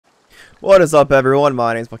What is up, everyone?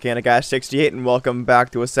 My name is Volcanic68 and welcome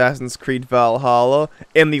back to Assassin's Creed Valhalla.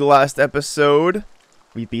 In the last episode,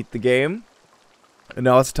 we beat the game, and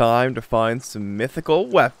now it's time to find some mythical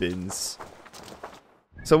weapons.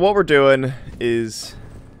 So what we're doing is,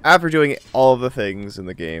 after doing all of the things in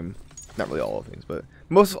the game, not really all of the things, but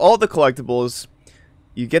all the collectibles,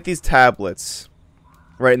 you get these tablets,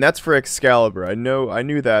 right? And that's for Excalibur. I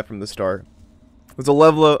knew that from the start. There's a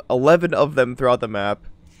level of 11 of them throughout the map.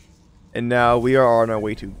 And now we are on our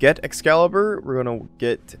way to get Excalibur. We're going to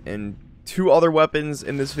get in 2 other weapons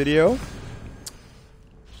in this video.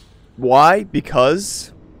 Why?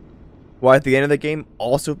 Because. Why at the end of the game?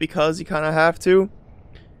 Also because you kind of have to.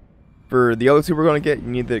 For the other 2 we're going to get,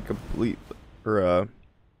 you need to complete, or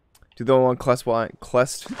do the one quest line,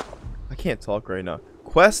 I can't talk right now.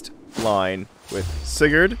 Quest line with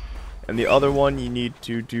Sigurd. And the other one, you need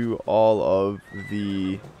to do all of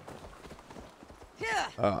the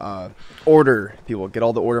order people, get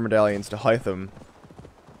all the order medallions to Hytham.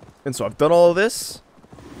 And so I've done all of this,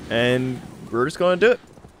 and we're just gonna do it.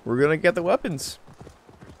 We're gonna get the weapons.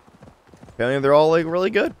 Apparently they're all like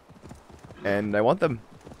really good, and I want them.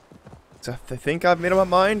 So I think I've made up my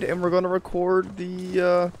mind, and we're gonna record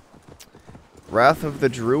the Wrath of the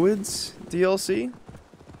Druids DLC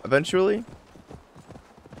eventually.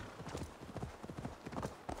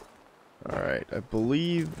 Alright, I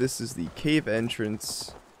believe this is the cave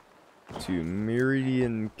entrance to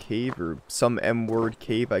Meridian Cave, or some M-word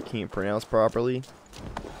cave I can't pronounce properly.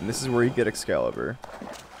 And this is where you get Excalibur.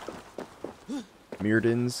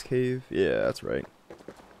 Meridian's Cave? Yeah, that's right.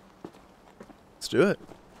 Let's do it.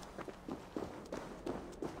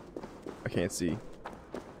 I can't see.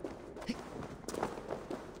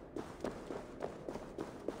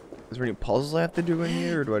 Is there any puzzles I have to do in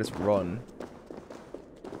here, or do I just run?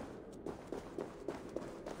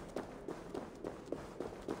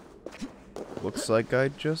 Looks like I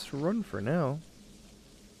just run for now.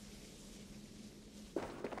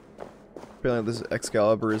 Apparently this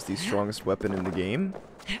Excalibur is the strongest weapon in the game,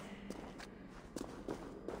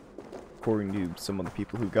 according to some of the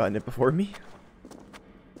people who've gotten it before me.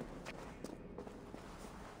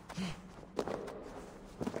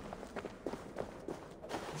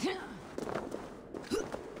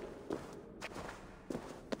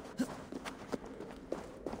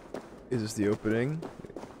 Is this the opening?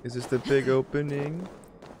 Is this the big opening?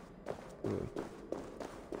 Ooh.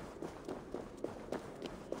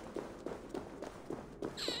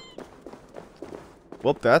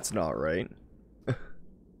 Well, that's not right.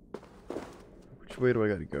 Which way do I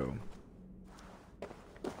gotta go?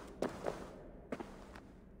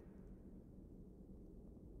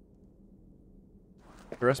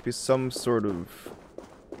 There has to be some sort of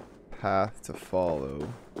path to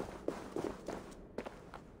follow.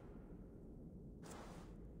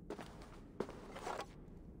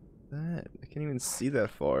 I can't even see that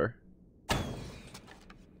far.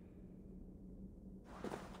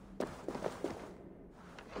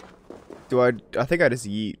 I think I just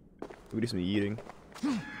yeet. We do some yeeting.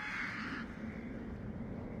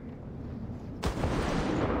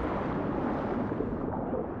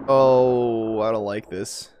 Oh, I don't like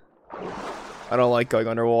this. I don't like going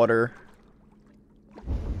underwater.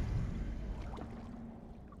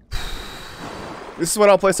 This is when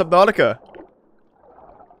I'll play Subnautica.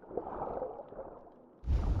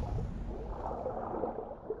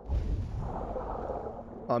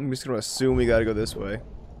 I'm just gonna assume we gotta go this way.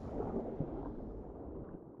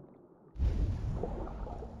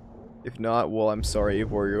 If not, well, I'm sorry,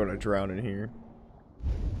 Ivor, you're gonna drown in here.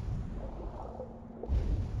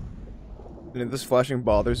 And if this flashing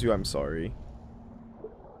bothers you, I'm sorry.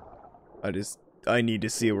 I need to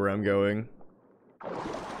see where I'm going.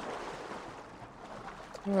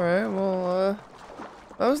 Alright, well,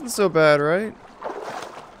 that wasn't so bad, right?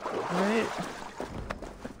 Right?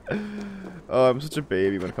 Oh, I'm such a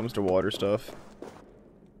baby when it comes to water stuff.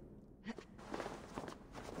 I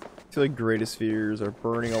feel like greatest fears are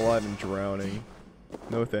burning alive and drowning.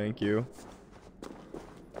 No thank you.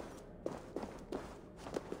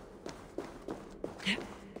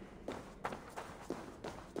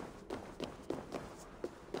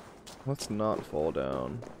 Let's not fall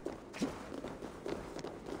down.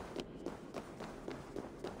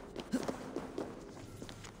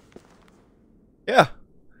 Yeah.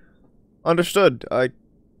 Understood. I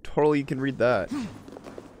totally can read that.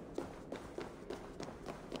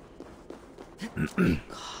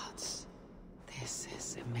 Gods, this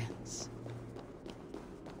is immense.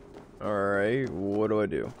 Alright, what do I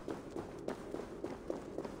do?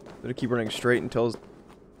 I'm gonna keep running straight until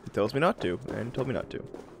it tells me not to, and told me not to.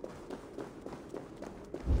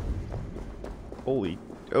 Holy,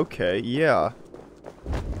 Okay, yeah.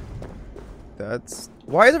 That's...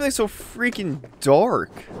 Why is everything so freaking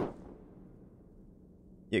dark?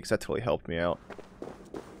 Yeah, because that totally helped me out.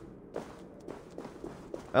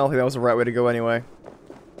 I don't think that was the right way to go anyway.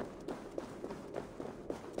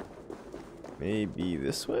 Maybe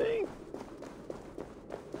this way?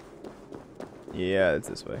 Yeah, it's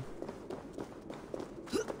this way.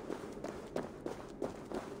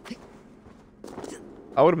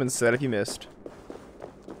 I would have been sad if you missed.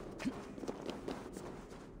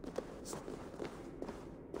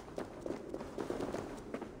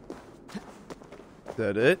 Is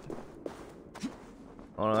that it?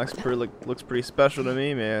 Oh, that looks pretty special to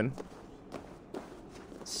me, man.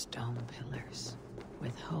 Stone pillars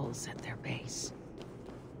with holes at their base.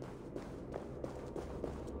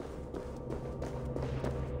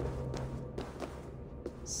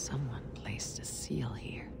 Someone placed a seal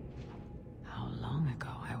here. How long ago,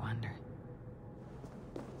 I wonder?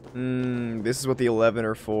 This is what the 11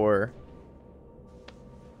 are for.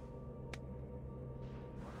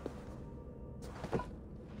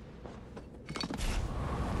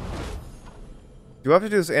 Do I have to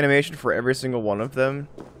do this animation for every single one of them?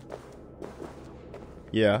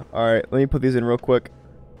 Yeah, alright, let me put these in real quick.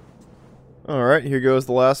 Alright, here goes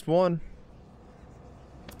the last one.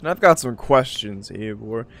 And I've got some questions,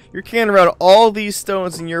 Eivor. You're carrying around all these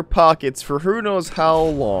stones in your pockets for who knows how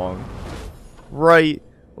long. Right?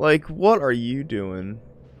 Like, what are you doing?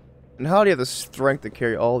 And how do you have the strength to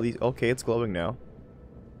carry all these? Okay, it's glowing now.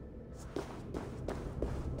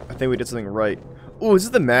 I think we did something right. Oh, is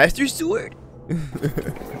this the Master Sword?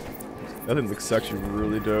 That thing looks actually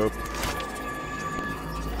really dope.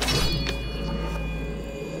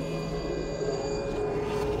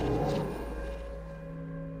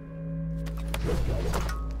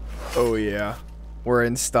 Oh yeah, we're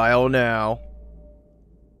in style now.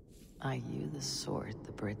 Are you the sword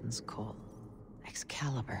the Britons call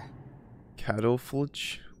Excalibur?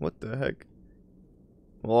 Cattleflitch? What the heck?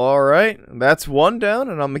 Well, alright, that's one down,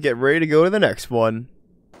 and I'm gonna get ready to go to the next one.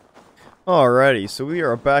 Alrighty, so we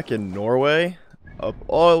are back in Norway, up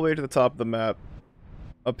all the way to the top of the map,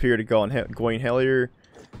 up here to go on going Hellier,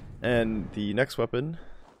 and the next weapon,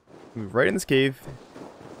 move right in this cave,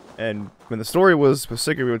 and when the story was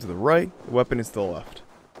specifically we went to the right, the weapon is to the left.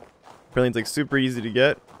 Apparently it's like super easy to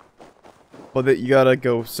get, but that you gotta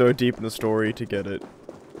go so deep in the story to get it.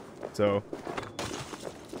 So,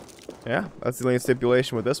 yeah, that's the only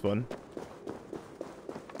stipulation with this one.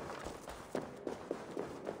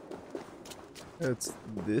 It's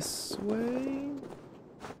this way?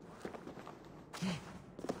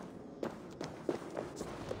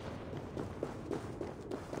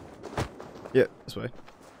 Yeah, this way.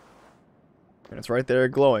 And it's right there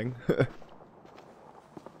glowing.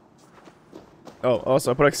 Oh, also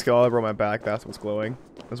I put Excalibur on my back, that's what's glowing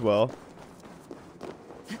as well.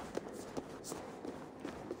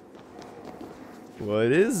 What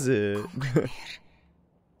is it?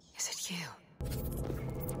 Is it you?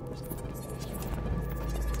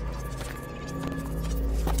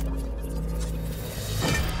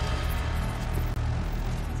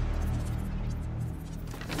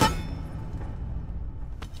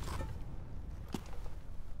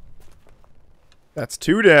 That's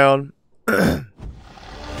 2 down. Oh,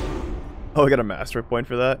 I got a master point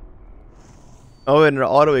for that. Oh, and an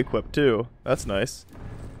auto equip too. That's nice.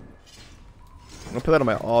 I'm gonna put that on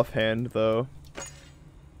my offhand though.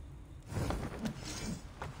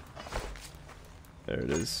 There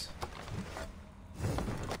it is.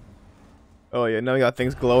 Oh yeah, now we got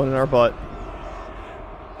things glowing in our butt.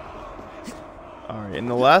 Alright, and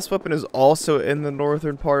the last weapon is also in the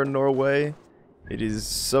northern part of Norway. It is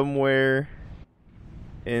somewhere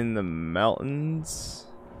in the mountains.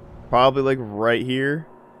 Probably like right here,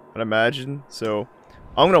 I'd imagine. So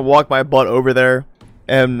I'm gonna walk my butt over there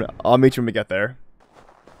and I'll meet you when we get there.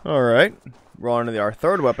 Alright, we're on to our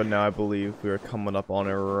third weapon now, I believe. We are coming up on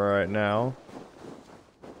it right now.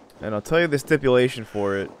 And I'll tell you the stipulation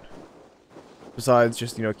for it. Besides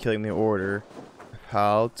just, you know, killing the order.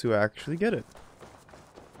 How to actually get it.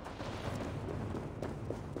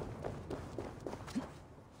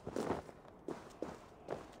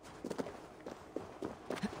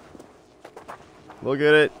 Look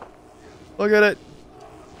at it. Look at it.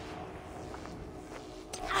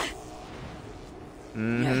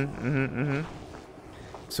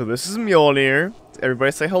 So this is Mjolnir.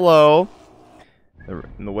 Everybody say hello.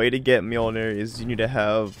 And the way to get Mjolnir is you need to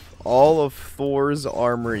have all of Thor's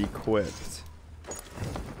armor equipped.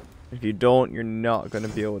 If you don't, you're not going to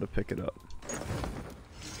be able to pick it up.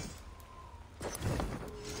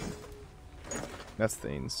 That's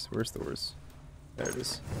Thane's. Where's Thor's? There it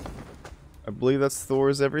is. believe that's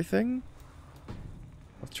Thor's everything.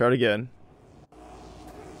 Let's try it again.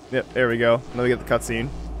 Yep, there we go. Now we get the cutscene.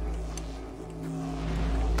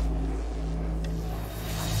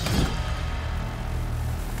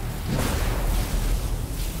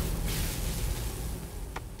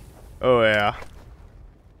 Oh yeah.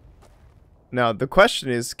 Now the question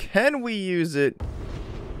is, can we use it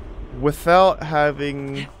without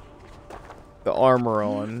having the armor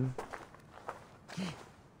on?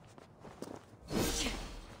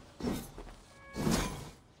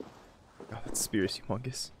 Oh, that spear is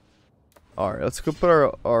humongous. Alright, let's go put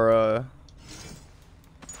our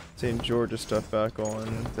St. Georgia stuff back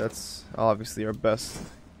on. That's obviously our best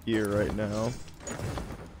gear right now.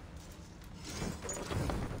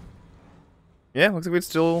 Yeah, looks like we'd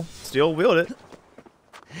still wield it.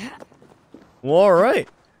 Well, alright.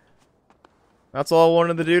 That's all I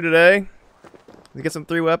wanted to do today. To get some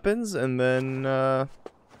 3 weapons, and then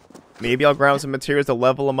maybe I'll grab some materials to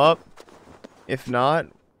level them up. If not,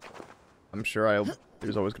 I'm sure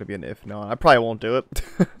there's always going to be an if not. I probably won't do it.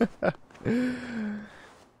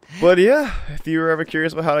 But yeah, if you were ever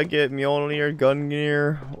curious about how to get Mjolnir,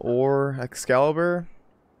 Gungnir, or Excalibur,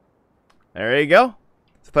 there you go.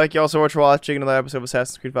 So thank you all so much for watching another episode of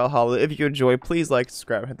Assassin's Creed Valhalla. If you enjoyed, please like,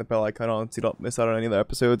 subscribe, and hit the bell icon on so you don't miss out on any other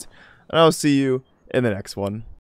episodes. And I'll see you in the next one.